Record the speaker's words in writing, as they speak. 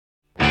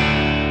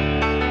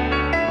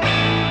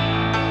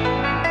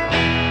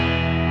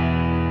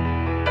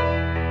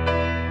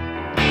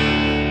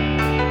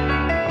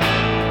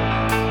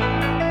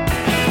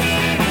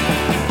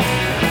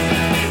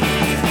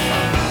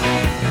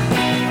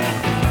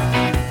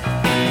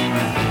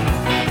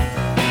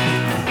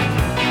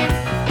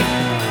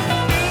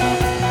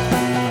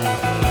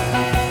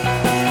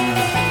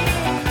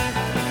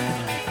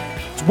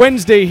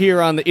Wednesday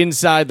here on the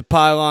Inside the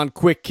Pylon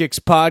Quick Kicks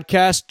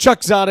podcast.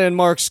 Chuck Zada and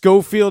Mark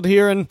Schofield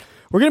here, and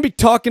we're going to be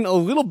talking a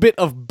little bit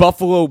of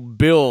Buffalo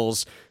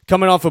Bills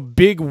coming off a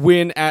big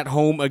win at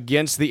home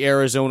against the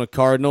Arizona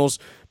Cardinals.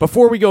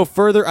 Before we go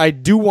further, I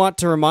do want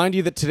to remind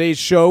you that today's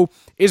show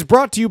is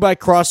brought to you by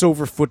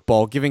Crossover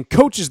Football, giving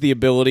coaches the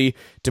ability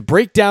to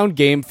break down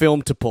game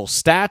film to pull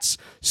stats,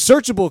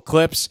 searchable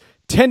clips,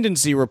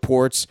 tendency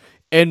reports,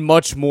 and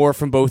much more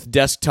from both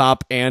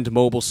desktop and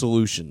mobile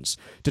solutions.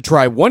 To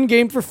try one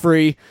game for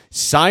free,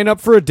 sign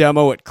up for a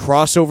demo at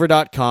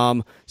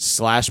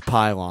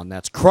crossover.com/pylon.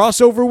 That's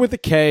crossover with a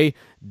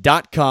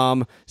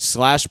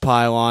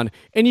K.com/pylon,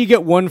 and you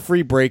get one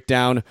free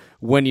breakdown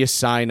when you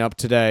sign up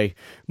today.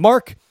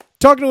 Mark,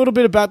 talking a little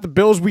bit about the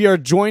Bills, we are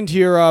joined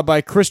here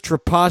by Chris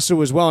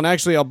Trapasso as well, and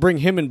actually I'll bring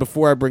him in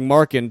before I bring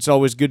Mark in. It's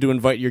always good to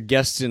invite your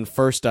guests in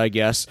first, I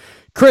guess.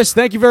 Chris,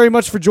 thank you very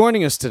much for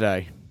joining us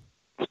today.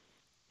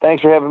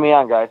 Thanks for having me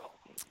on, guys.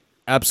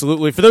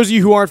 Absolutely. For those of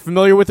you who aren't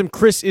familiar with him,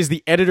 Chris is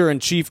the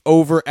editor-in-chief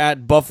over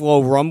at Buff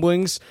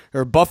Rumblings.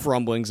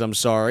 I'm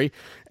sorry.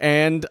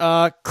 And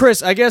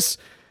Chris, I guess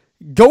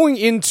going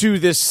into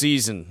this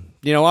season,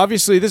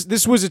 obviously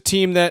this was a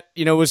team that,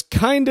 was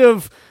kind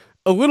of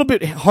a little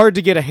bit hard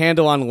to get a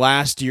handle on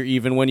last year,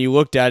 even when you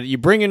looked at it. You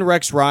bring in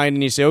Rex Ryan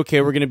and you say, okay,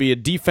 we're going to be a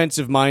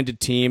defensive-minded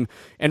team,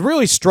 and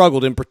really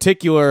struggled in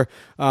particular,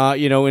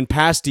 in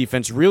pass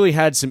defense, really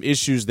had some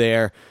issues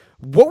there.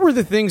 What were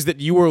the things that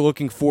you were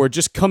looking for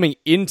just coming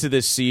into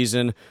this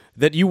season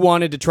that you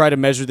wanted to try to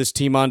measure this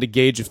team on to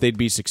gauge if they'd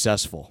be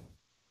successful?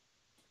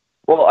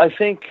 Well, I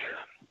think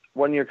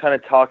when you're kind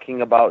of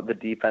talking about the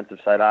defensive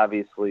side,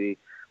 obviously,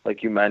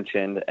 like you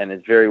mentioned, and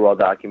it's very well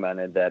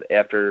documented that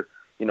after,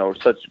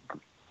 such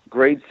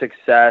great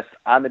success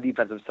on the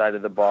defensive side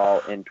of the ball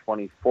in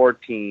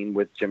 2014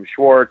 with Jim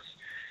Schwartz,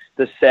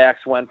 the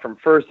sacks went from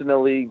first in the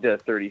league to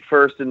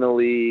 31st in the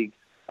league.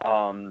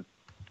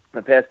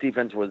 The pass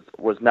defense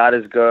was not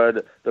as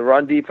good. The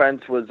run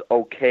defense was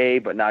okay,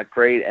 but not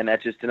great, and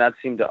that just did not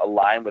seem to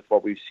align with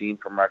what we've seen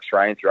from Rex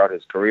Ryan throughout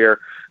his career.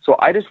 So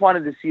I just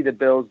wanted to see the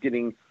Bills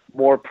getting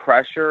more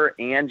pressure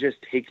and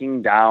just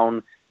taking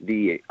down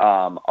the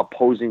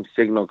opposing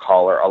signal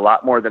caller a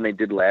lot more than they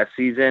did last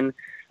season,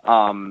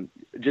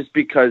 just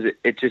because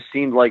it just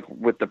seemed like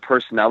with the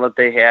personnel that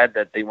they had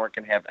that they weren't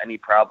going to have any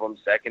problems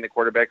sacking the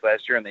quarterback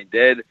last year, and they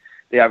did.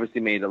 They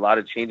obviously made a lot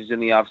of changes in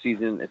the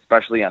offseason,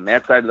 especially on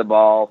that side of the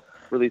ball,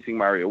 releasing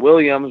Mario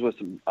Williams with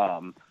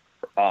some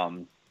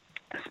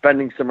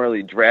spending some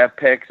early draft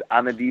picks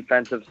on the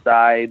defensive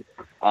side,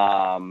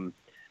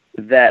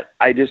 that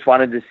I just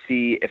wanted to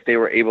see if they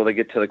were able to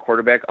get to the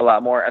quarterback a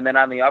lot more. And then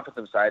on the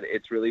offensive side,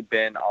 it's really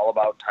been all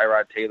about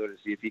Tyrod Taylor to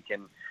see if he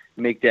can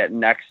make that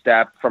next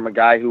step from a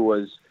guy who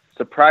was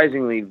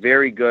surprisingly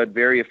very good,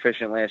 very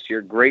efficient last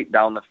year, great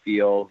down the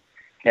field,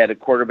 had a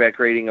quarterback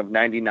rating of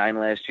 99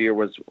 last year,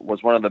 was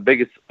one of the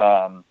biggest,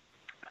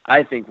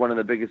 I think, one of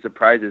the biggest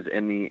surprises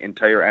in the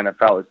entire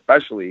NFL,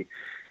 especially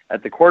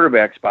at the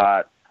quarterback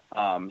spot.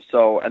 And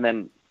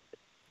then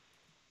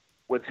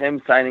with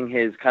him signing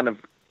his kind of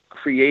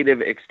creative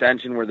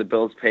extension where the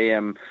Bills pay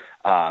him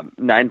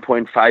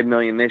 $9.5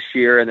 million this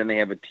year, and then they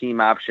have a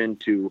team option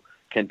to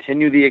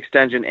continue the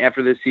extension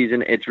after this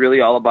season, it's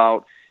really all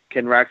about,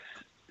 can Rex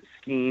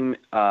scheme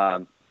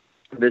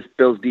this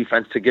Bills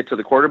defense to get to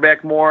the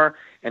quarterback more,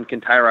 and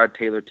can Tyrod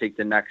Taylor take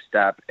the next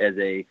step as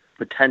a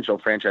potential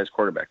franchise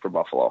quarterback for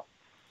Buffalo?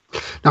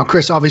 Now,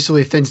 Chris,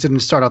 obviously things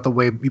didn't start out the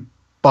way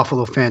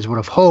Buffalo fans would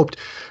have hoped.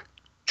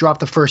 Dropped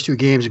the first two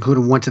games,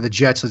 including one to the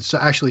Jets. So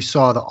actually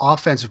saw the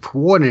offensive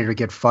coordinator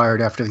get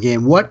fired after the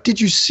game. What did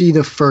you see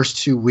the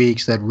first 2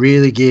 weeks that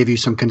really gave you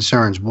some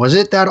concerns? Was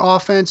it that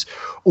offense,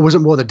 or was it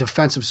more the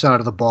defensive side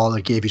of the ball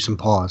that gave you some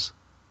pause?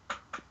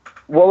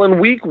 Well, in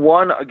week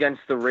one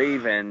against the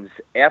Ravens,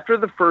 after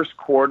the first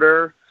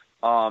quarter,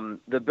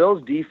 the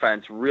Bills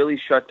defense really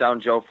shut down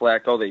Joe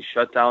Flacco. They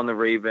shut down the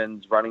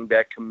Ravens running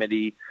back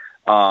committee.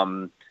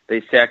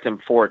 They sacked him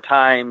 4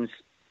 times.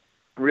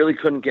 Really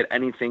couldn't get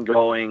anything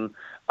going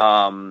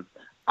on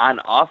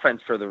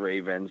offense for the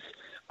Ravens.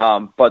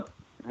 But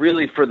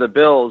really for the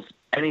Bills,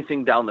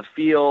 anything down the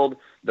field,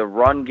 the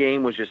run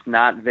game was just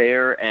not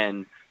there.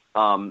 And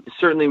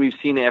certainly we've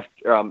seen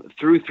after,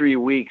 through 3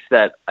 weeks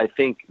that I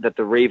think that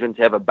the Ravens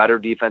have a better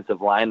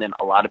defensive line than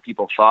a lot of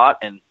people thought.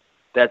 And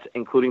that's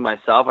including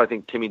myself. I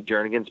think Timmy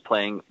Jernigan's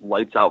playing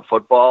lights out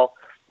football.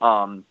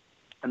 And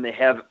they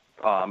have,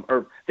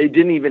 or they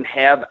didn't even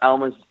have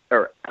Elvis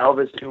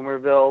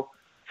Tumerville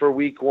for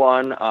week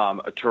one.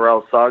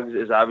 Terrell Suggs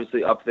is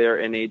obviously up there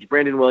in age.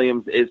 Brandon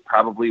Williams is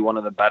probably one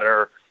of the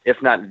better,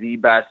 if not the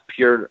best,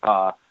 pure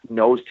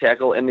nose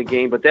tackle in the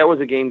game. But that was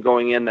a game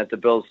going in that the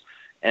Bills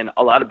and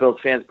a lot of Bills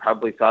fans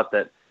probably thought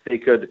that they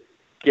could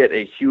get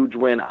a huge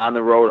win on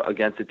the road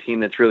against a team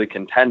that's really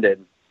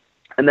contended.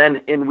 And then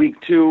in week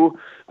two,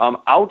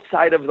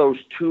 outside of those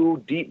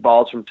 2 deep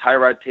balls from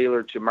Tyrod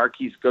Taylor to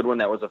Marquise Goodwin,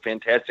 that was a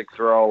fantastic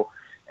throw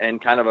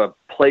and kind of a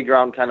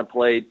playground kind of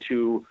play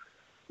to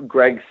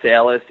Greg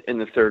Salas in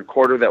the third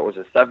quarter. That was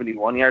a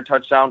 71-yard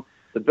touchdown.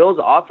 the Bills'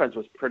 offense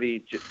was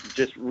pretty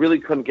just really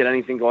couldn't get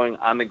anything going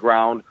on the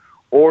ground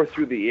or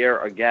through the air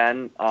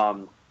again.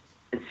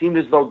 It seemed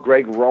as though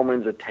Greg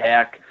Roman's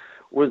attack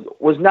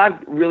was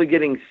not really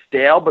getting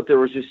stale, but there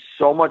was just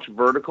so much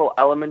vertical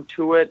element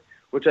to it,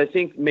 which I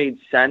think made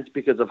sense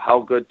because of how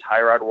good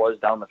Tyrod was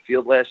down the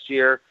field last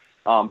year.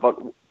 But,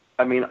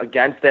 I mean,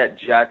 against that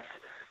Jets,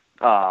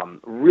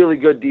 really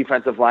good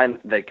defensive line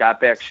that got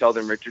back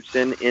Sheldon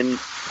Richardson in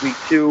week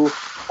 2.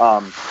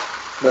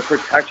 The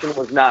protection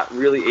was not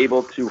really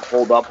able to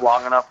hold up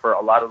long enough for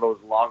a lot of those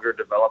longer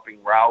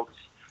developing routes.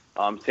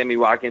 Sammy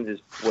Watkins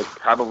was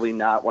probably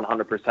not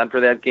 100% for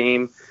that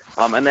game.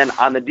 And then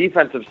on the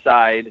defensive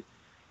side,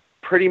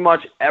 pretty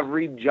much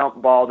every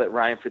jump ball that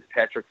Ryan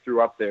Fitzpatrick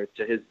threw up there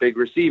to his big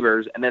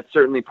receivers, and that's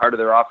certainly part of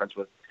their offense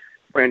with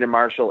Brandon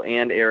Marshall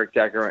and Eric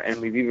Decker,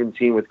 and we've even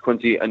seen with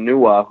Quincy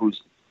Enunwa,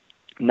 who's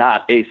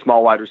not a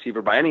small wide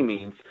receiver by any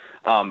means.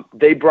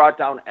 They brought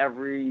down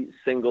every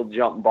single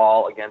jump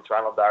ball against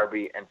Ronald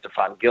Darby and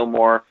Stephon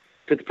Gilmore.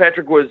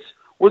 Fitzpatrick was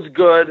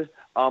good,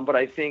 but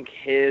I think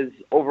his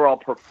overall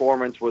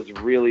performance was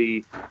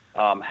really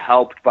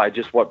helped by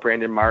just what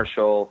Brandon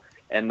Marshall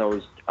and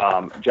those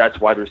Jets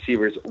wide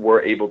receivers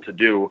were able to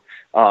do.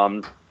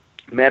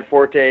 Matt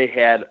Forte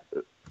had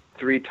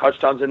 3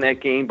 touchdowns in that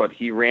game, but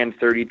he ran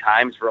 30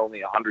 times for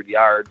only 100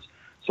 yards.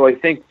 So I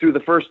think through the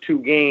first 2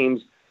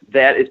 games,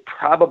 that is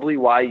probably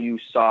why you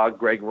saw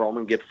Greg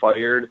Roman get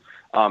fired,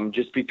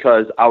 just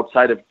because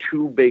outside of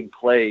 2 big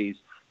plays,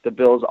 the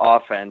Bills'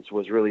 offense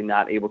was really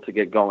not able to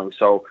get going.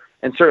 So,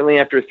 and certainly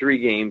after 3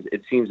 games,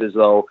 it seems as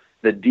though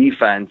the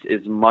defense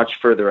is much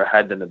further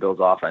ahead than the Bills'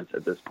 offense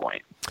at this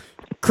point.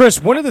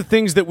 Chris, one of the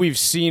things that we've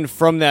seen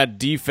from that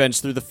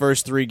defense through the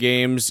first 3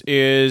 games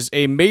is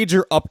a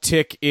major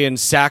uptick in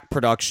sack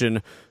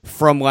production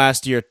from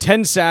last year.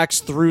 10 sacks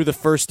through the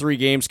first 3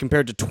 games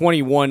compared to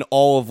 21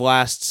 all of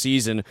last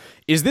season.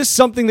 Is this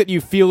something that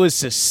you feel is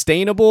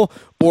sustainable,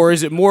 or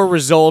is it more a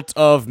result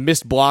of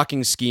missed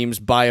blocking schemes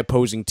by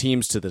opposing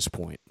teams to this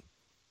point?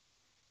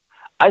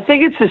 I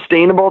think it's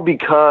sustainable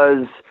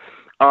because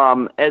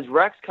as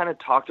Rex kind of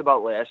talked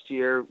about last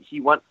year,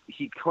 he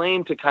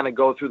claimed to kind of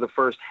go through the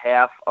first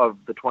half of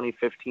the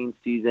 2015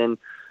 season,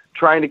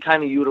 trying to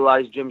kind of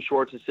utilize Jim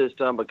Schwartz's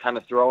system, but kind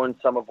of throw in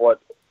some of what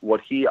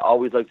he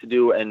always liked to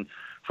do. And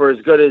for as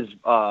good as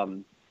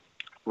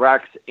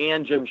Rex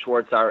and Jim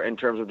Schwartz are in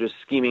terms of just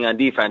scheming on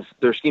defense,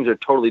 their schemes are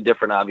totally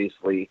different,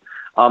 obviously.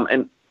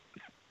 And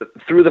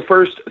through the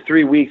first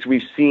 3 weeks,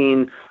 we've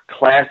seen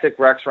classic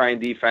Rex Ryan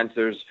defense.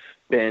 There's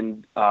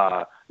been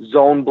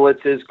zone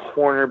blitzes,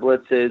 corner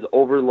blitzes,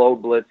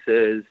 overload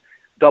blitzes,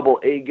 double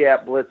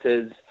A-gap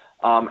blitzes.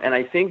 And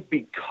I think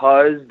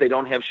because they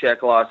don't have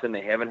Shaq Lawson,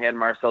 they haven't had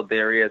Marcel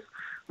Darius,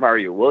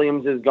 Mario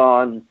Williams is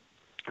gone,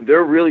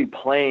 they're really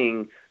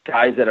playing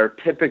guys that are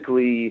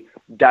typically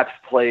depth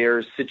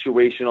players,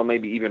 situational,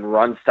 maybe even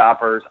run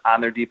stoppers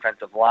on their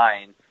defensive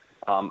line.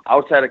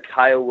 Outside of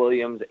Kyle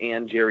Williams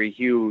and Jerry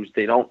Hughes,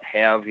 they don't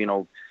have,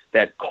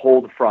 that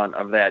cold front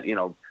of that,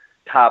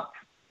 top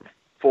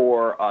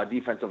 4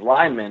 defensive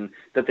linemen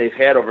that they've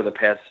had over the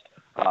past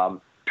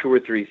 2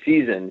 or 3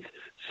 seasons.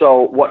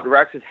 So what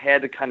Rex has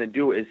had to kind of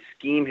do is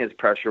scheme his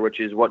pressure, which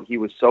is what he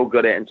was so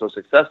good at and so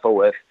successful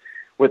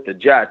with the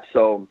Jets.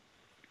 So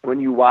when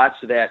you watch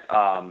that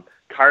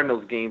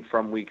Cardinals game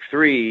from week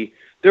 3,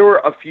 there were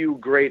a few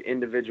great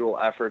individual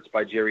efforts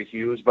by Jerry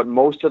Hughes, but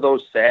most of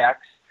those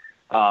sacks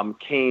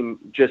came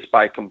just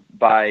by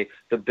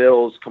the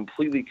Bills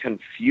completely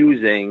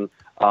confusing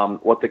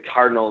what the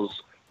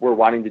Cardinals were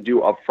wanting to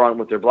do up front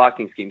with their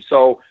blocking scheme.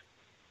 So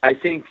I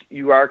think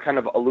you are kind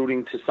of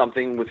alluding to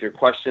something with your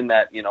question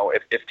that,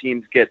 if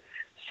teams get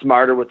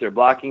smarter with their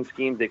blocking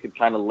schemes, they could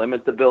kind of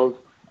limit the Bills'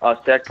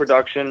 sack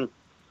production.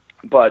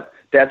 But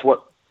that's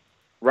what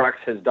Rex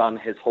has done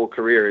his whole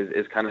career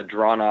is kind of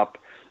drawn up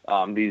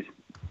these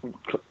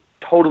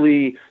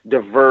totally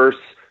diverse,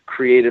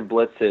 creative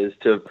blitzes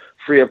to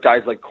free up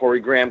guys like Corey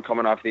Graham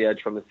coming off the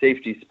edge from the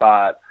safety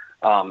spot.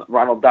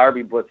 Ronald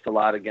Darby blitzed a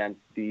lot against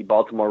the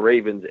Baltimore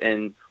Ravens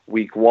in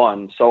week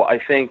 1. So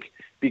I think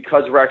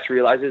because Rex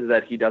realizes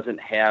that he doesn't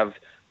have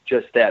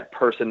just that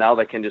personnel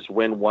that can just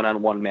win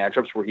one-on-one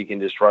matchups where he can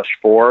just rush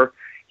 4,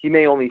 he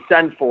may only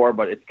send 4,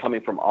 but it's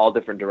coming from all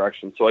different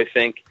directions. So I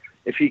think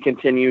if he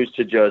continues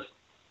to just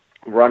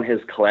run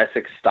his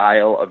classic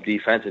style of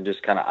defense and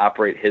just kind of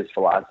operate his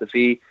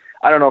philosophy,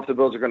 I don't know if the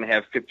Bills are going to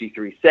have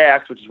 53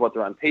 sacks, which is what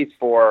they're on pace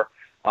for,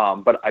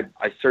 but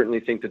I certainly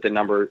think that the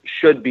number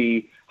should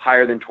be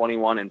higher than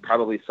 21 and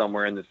probably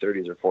somewhere in the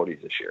 30s or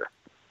 40s this year.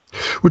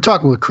 We're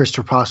talking with Chris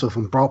Trapasso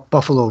from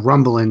Buffalo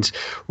Rumblings.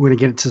 We're going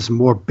to get into some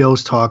more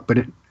Bills talk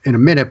in a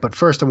minute, but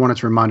first I wanted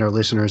to remind our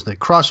listeners that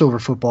crossover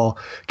football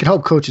can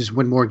help coaches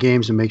win more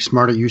games and make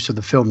smarter use of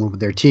the film room with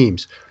their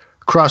teams.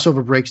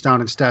 Crossover breaks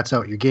down and stats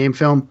out your game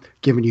film,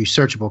 giving you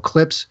searchable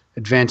clips,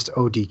 advanced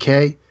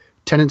ODK,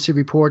 tendency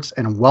reports,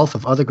 and a wealth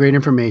of other great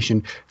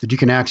information that you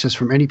can access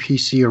from any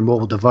PC or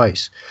mobile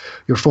device.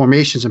 Your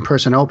formations and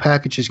personnel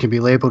packages can be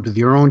labeled with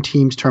your own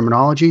team's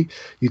terminology.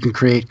 You can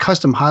create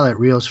custom highlight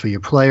reels for your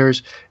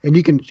players, and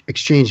you can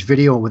exchange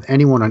video with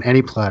anyone on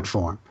any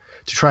platform.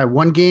 To try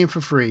one game for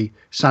free,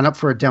 sign up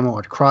for a demo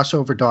at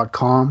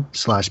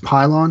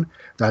crossover.com/pylon.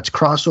 That's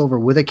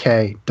crossover with a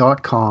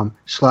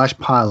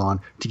K.com/pylon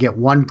to get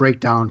one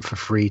breakdown for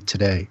free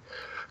today.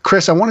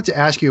 Chris, I wanted to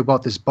ask you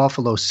about this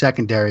Buffalo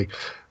secondary.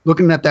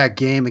 Looking at that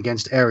game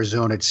against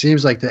Arizona, it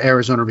seems like the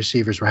Arizona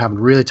receivers were having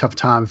a really tough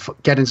time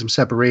getting some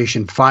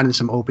separation, finding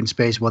some open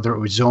space, whether it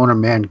was zone or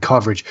man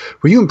coverage.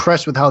 Were you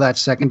impressed with how that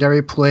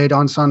secondary played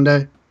on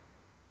Sunday?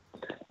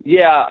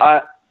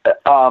 Yeah,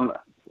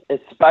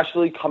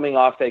 especially coming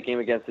off that game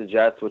against the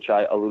Jets, which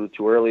I alluded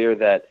to earlier,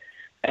 that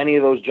any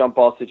of those jump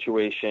ball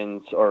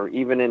situations, or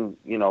even in,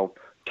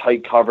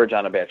 tight coverage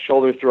on a back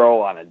shoulder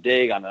throw, on a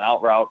dig, on an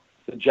out route,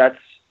 the Jets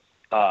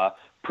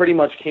pretty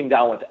much came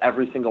down with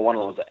every single one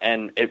of those.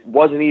 And it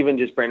wasn't even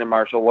just Brandon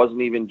Marshall,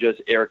 wasn't even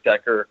just Eric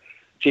Decker.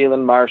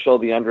 Jalen Marshall,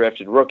 the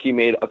undrafted rookie,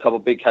 made a couple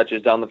big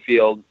catches down the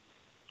field.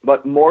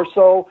 But more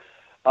so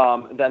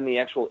than the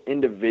actual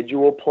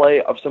individual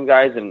play of some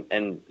guys,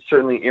 and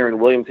certainly Aaron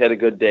Williams had a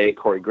good day,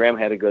 Corey Graham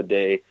had a good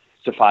day,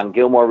 Stephon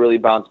Gilmore really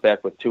bounced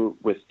back with two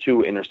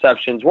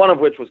interceptions, one of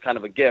which was kind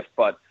of a gift,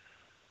 but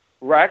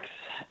Rex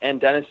and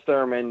Dennis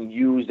Thurman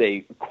used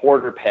a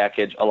quarter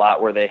package a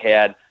lot where they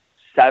had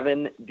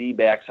 7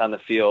 D-backs on the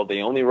field.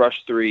 They only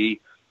rushed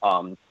 3.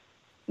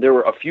 There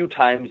were a few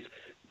times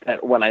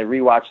that when I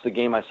rewatched the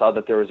game, I saw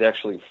that there was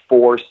actually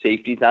 4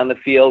 safeties on the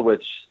field,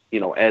 which,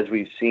 as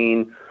we've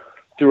seen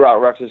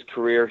throughout Rex's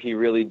career, he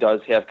really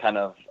does have kind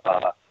of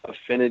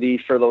affinity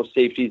for those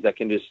safeties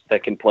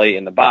that can play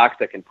in the box,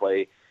 that can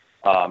play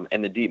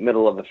in the deep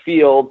middle of the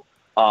field.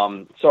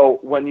 So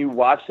when you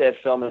watch that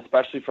film,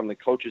 especially from the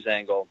coach's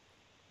angle,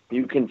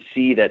 you can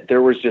see that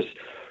there was just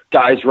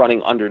guys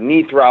running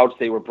underneath routes.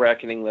 They were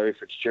bracketing Larry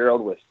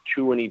Fitzgerald with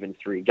 2 and even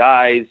 3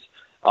 guys.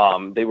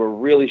 They were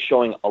really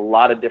showing a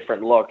lot of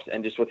different looks,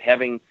 and just with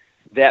having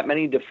that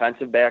many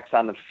defensive backs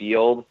on the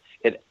field,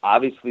 it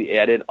obviously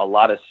added a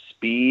lot of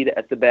speed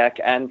at the back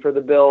end for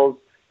the Bills.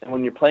 And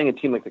when you're playing a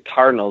team like the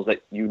Cardinals,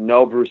 that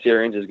Bruce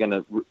Arians is going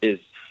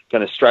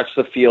to stretch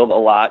the field a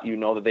lot.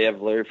 That they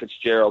have Larry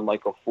Fitzgerald,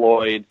 Michael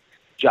Floyd,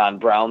 John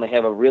Brown. They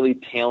have a really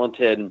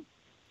talented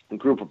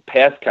group of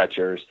pass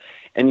catchers.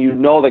 And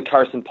that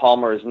Carson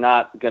Palmer is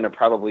not going to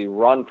probably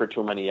run for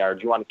too many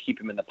yards. You want to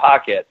keep him in the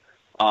pocket.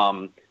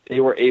 They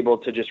were able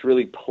to just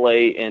really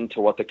play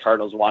into what the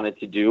Cardinals wanted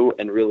to do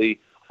and really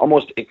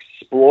almost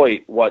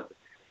exploit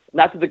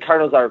not that the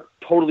Cardinals are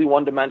totally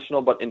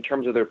one-dimensional, but in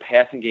terms of their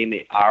passing game,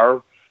 they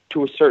are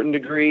to a certain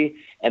degree.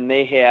 And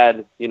they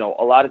had, a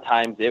lot of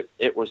times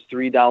it was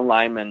 3 down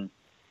linemen,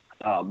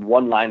 1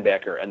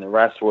 linebacker, and the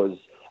rest was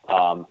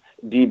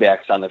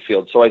D-backs on the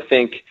field. So I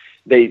think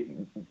the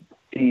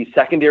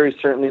secondary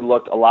certainly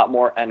looked a lot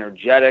more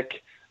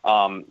energetic.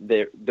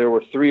 There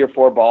were 3 or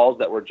 4 balls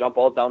that were jump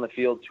balls down the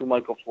field to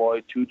Michael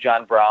Floyd, to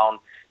John Brown,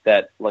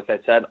 that, like I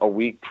said, a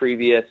week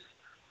previous,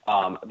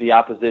 the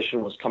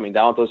opposition was coming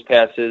down with those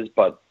passes.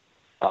 But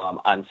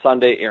on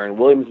Sunday, Aaron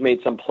Williams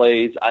made some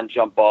plays on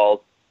jump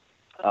balls.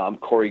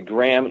 Corey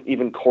Graham,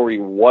 even Corey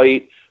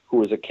White, who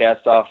was a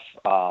cast-off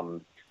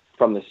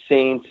from the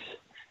Saints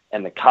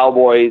and the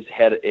Cowboys,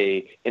 had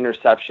a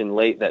interception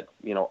late that,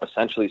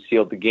 essentially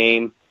sealed the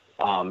game.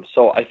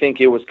 So I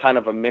think it was kind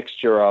of a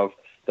mixture of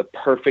the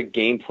perfect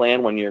game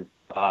plan when you're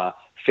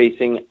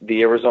facing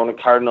the Arizona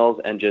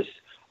Cardinals and just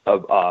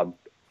a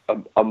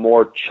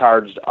more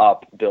charged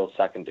up Bills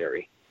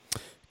secondary.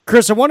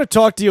 Chris, I want to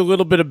talk to you a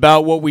little bit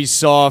about what we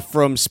saw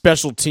from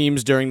special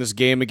teams during this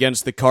game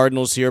against the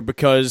Cardinals here,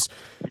 because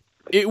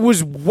it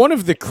was one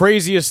of the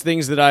craziest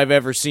things that I've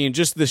ever seen,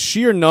 just the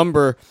sheer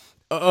number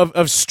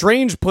of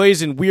strange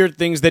plays and weird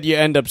things that you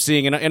end up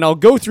seeing. And I'll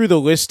go through the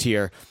list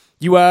here.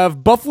 You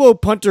have Buffalo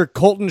punter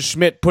Colton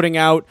Schmidt putting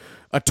out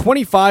a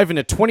 25 and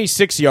a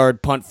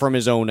 26-yard punt from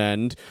his own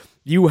end.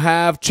 You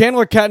have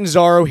Chandler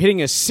Catanzaro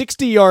hitting a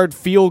 60-yard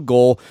field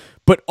goal,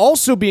 but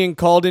also being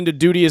called into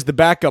duty as the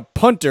backup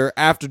punter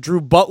after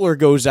Drew Butler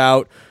goes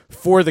out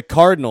for the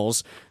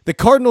Cardinals. The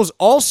Cardinals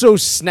also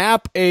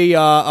snap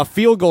a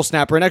field goal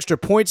snap, or an extra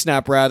point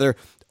snap, rather,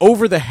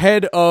 over the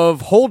head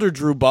of holder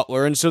Drew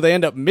Butler, and so they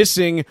end up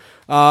missing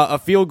a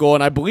field goal,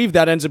 and I believe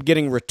that ends up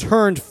getting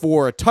returned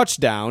for a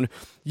touchdown.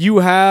 You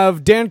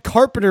have Dan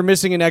Carpenter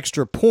missing an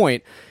extra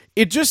point.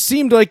 It just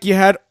seemed like you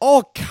had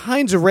all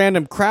kinds of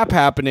random crap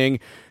happening,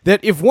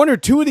 that if 1 or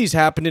 2 of these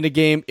happened in a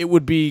game, it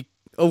would be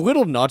a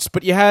little nuts,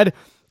 but you had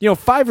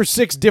 5 or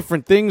 6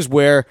 different things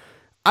where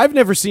I've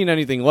never seen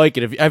anything like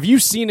it. Have you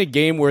seen a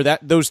game where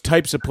those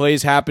types of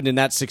plays happened in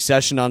that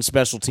succession on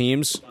special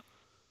teams?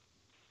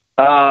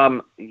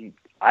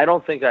 I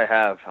don't think I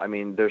have. I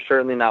mean, there's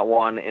certainly not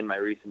one in my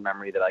recent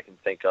memory that I can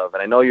think of.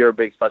 And I know you're a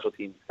big special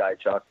teams guy,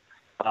 Chuck.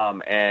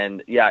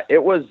 And yeah,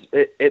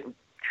 it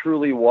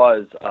truly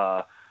was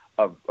a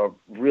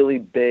really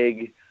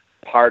big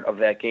part of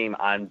that game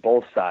on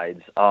both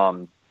sides.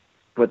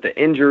 With the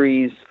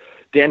injuries,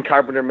 Dan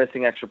Carpenter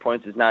missing extra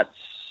points is not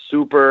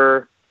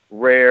super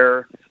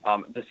rare.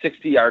 The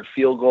 60-yard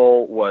field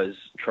goal was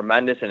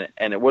tremendous,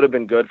 and it would have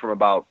been good from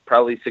about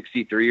probably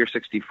 63 or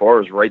 64. It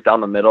was right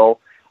down the middle.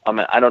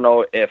 And I don't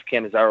know if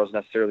Cannizzaro is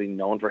necessarily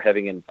known for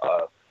having a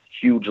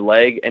huge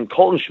leg. And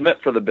Colton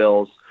Schmidt for the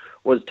Bills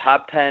was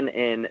top 10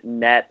 in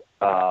net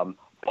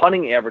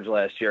punting average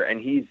last year, and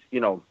he's,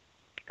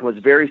 was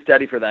very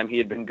steady for them. He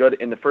had been good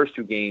in the first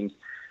two games.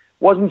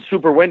 Wasn't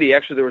super windy.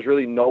 Actually, there was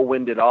really no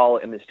wind at all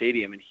in the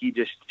stadium, and he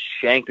just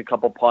shanked a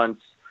couple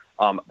punts.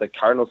 The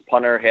Cardinals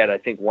punter had, I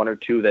think, one or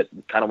two that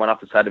kind of went off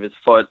the side of his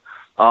foot.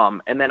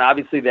 And then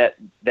obviously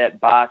that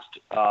botched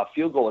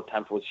field goal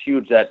attempt was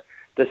huge. That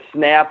the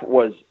snap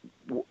was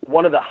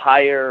one of the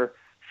higher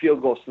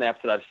field goal snaps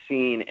that I've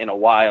seen in a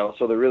while,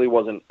 so there really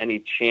wasn't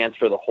any chance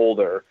for the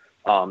holder.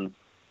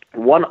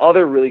 One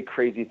other really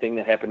crazy thing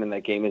that happened in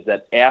that game is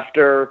that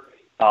after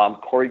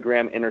Corey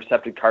Graham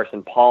intercepted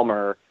Carson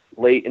Palmer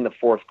late in the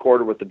fourth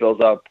quarter with the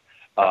Bills up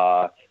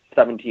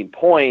 17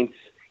 points,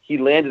 he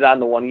landed on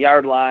the 1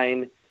 yard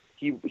line.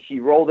 He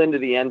rolled into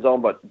the end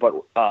zone, but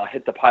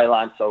hit the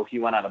pylon, so he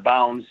went out of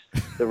bounds.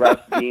 The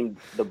refs deemed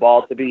the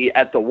ball to be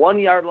at the 1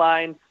 yard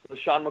line.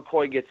 LaShawn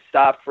McCoy gets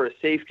stopped for a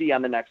safety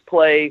on the next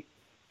play.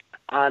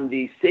 On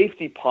the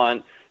safety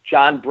punt,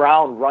 John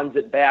Brown runs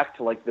it back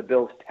to like the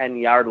Bills'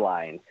 10-yard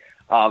line.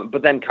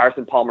 But then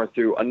Carson Palmer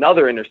threw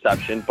another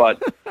interception.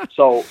 But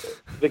so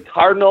the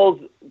Cardinals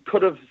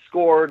could have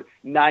scored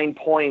 9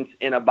 points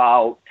in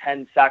about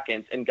 10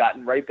 seconds and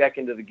gotten right back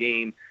into the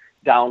game,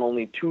 down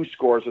only 2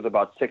 scores with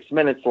about 6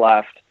 minutes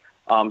left.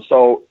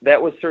 So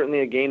that was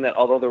certainly a game that,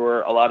 although there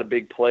were a lot of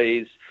big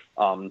plays,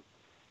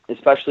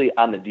 especially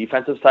on the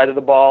defensive side of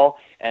the ball,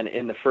 and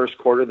in the first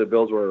quarter, the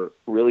Bills were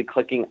really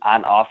clicking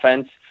on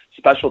offense.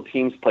 Special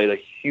teams played a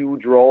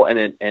huge role,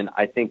 and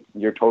I think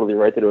you're totally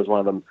right that it was one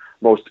of the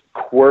most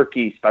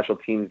quirky special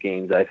teams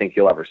games that I think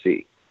you'll ever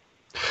see.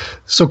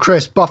 So,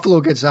 Chris,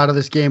 Buffalo gets out of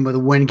this game with a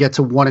win, gets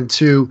to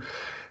 1-2.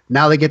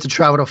 Now they get to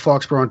travel to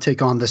Foxborough and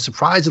take on the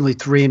surprisingly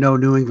 3-0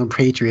 New England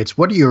Patriots.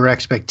 What are your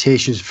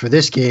expectations for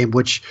this game,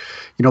 which,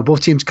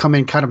 both teams come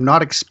in kind of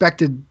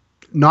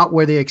not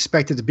where they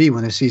expected to be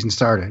when the season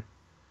started?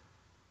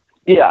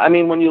 Yeah, I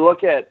mean, when you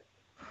look at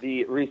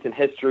the recent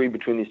history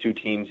between these two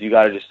teams, you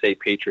got to just say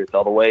Patriots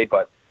all the way.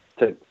 But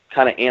to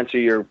kind of answer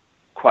your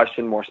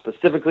question more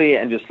specifically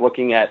and just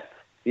looking at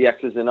the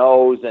X's and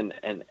O's and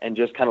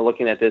just kind of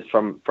looking at this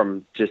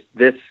from just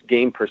this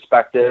game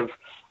perspective,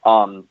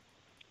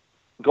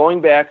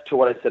 going back to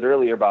what I said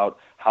earlier about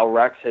how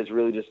Rex has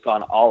really just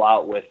gone all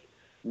out with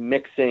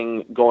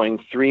going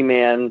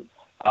 3-man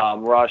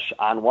rush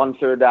on 1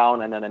 third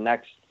down, and then the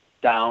next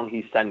down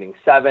he's sending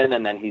 7,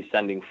 and then he's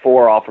sending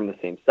 4, all from the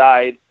same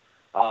side.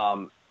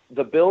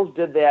 The Bills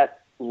did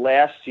that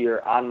last year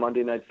on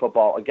Monday Night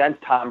Football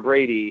against Tom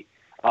Brady.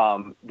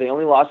 They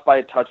only lost by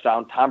a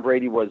touchdown. Tom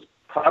Brady was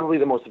probably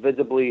the most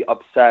visibly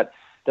upset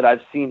that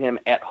I've seen him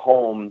at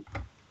home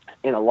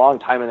in a long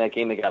time in that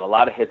game. They got a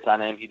lot of hits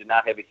on him. He did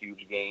not have a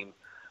huge game.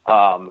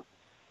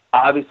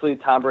 Obviously,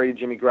 Tom Brady,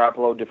 Jimmy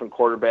Garoppolo, different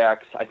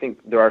quarterbacks. I think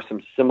there are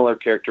some similar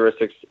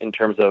characteristics in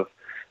terms of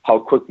how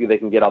quickly they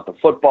can get out the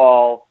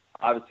football.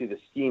 Obviously, the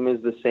scheme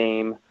is the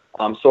same.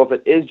 So if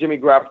it is Jimmy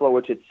Garoppolo,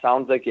 which it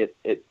sounds like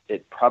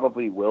it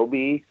probably will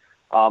be,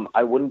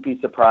 I wouldn't be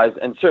surprised.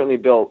 And certainly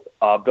Bill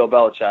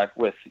Belichick,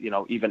 with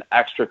even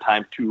extra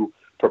time to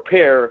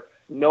prepare,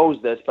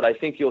 knows this. But I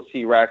think you'll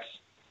see Rex,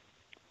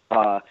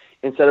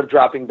 instead of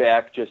dropping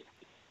back just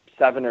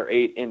 7 or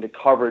 8 into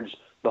coverage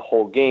the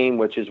whole game,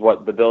 which is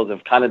what the Bills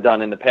have kind of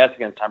done in the past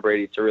against Tom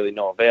Brady to really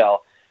no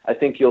avail. I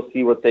think you'll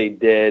see what they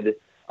did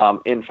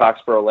in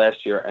Foxborough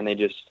last year, and they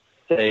just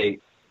say,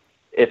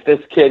 if this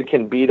kid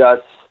can beat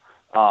us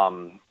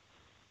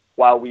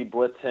while we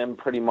blitz him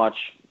pretty much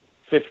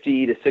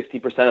 50 to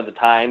 60% of the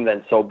time,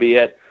 then so be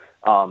it.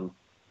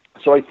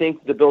 So I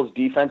think the Bills'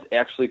 defense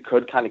actually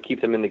could kind of keep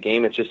them in the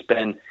game. It's just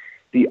been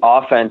the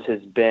offense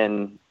has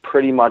been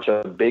pretty much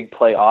a big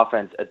play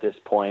offense at this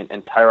point,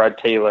 and Tyrod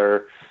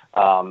Taylor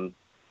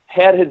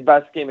had his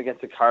best game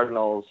against the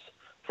Cardinals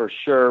for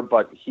sure,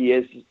 but he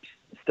is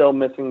still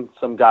missing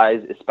some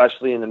guys,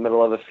 especially in the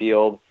middle of the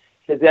field.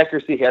 His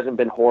accuracy hasn't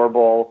been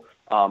horrible,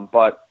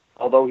 but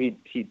although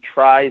he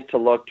tries to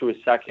look to his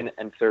second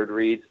and third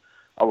reads,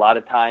 a lot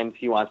of times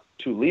he wants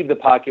to leave the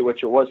pocket,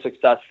 which it was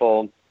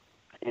successful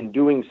in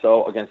doing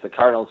so against the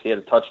Cardinals. He had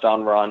a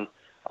touchdown run.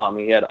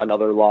 He had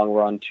another long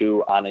run,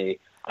 too, on a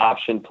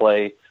option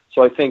play.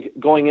 So I think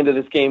going into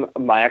this game,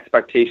 my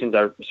expectations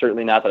are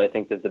certainly not that I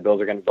think that the Bills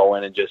are going to go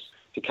in and just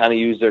to kind of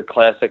use their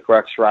classic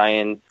Rex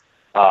Ryan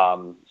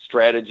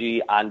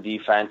strategy on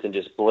defense and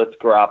just blitz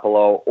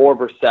Garoppolo or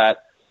Brissett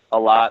a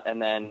lot.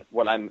 And then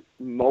what I'm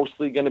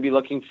mostly going to be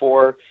looking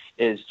for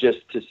is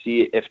just to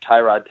see if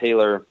Tyrod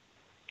Taylor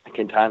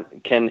can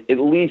at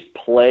least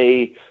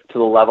play to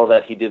the level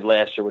that he did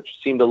last year, which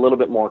seemed a little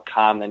bit more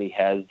calm than he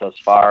has thus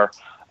far.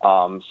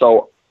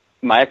 So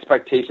my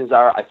expectations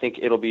are I think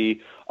it'll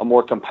be a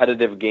more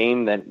competitive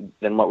game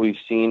than what we've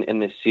seen in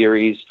this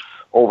series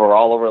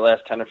overall over the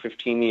last 10 or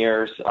 15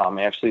 years.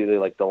 Actually,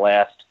 like the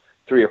last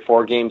 3 or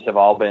 4 games have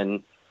all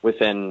been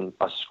within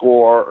a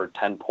score or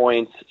 10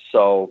 points.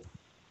 So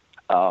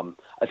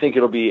I think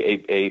it'll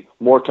be a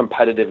more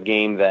competitive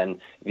game than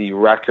the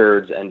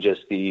records and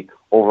just the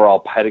overall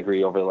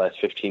pedigree over the last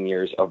 15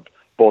 years of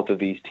both of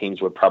these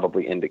teams would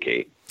probably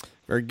indicate.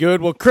 Very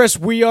good. Well, Chris,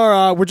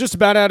 we're just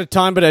about out of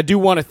time, but I do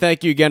want to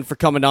thank you again for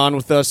coming on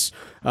with us.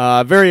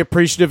 Very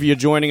appreciative of you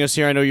joining us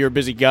here. I know you're a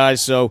busy guy,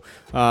 so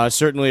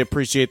certainly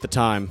appreciate the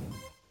time.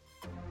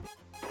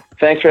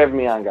 Thanks for having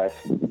me on, guys.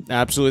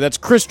 Absolutely. That's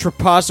Chris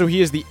Trapasso.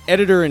 He is the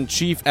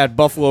editor-in-chief at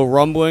Buffalo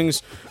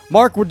Rumblings.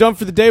 Mark, we're done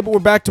for the day, but we're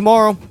back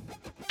tomorrow.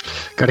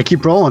 Got to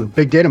keep rolling.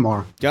 Big day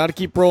tomorrow. Got to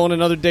keep rolling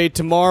another day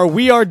tomorrow.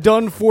 We are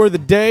done for the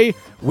day.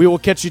 We will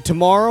catch you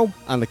tomorrow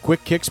on the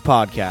Quick Kicks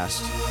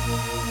podcast.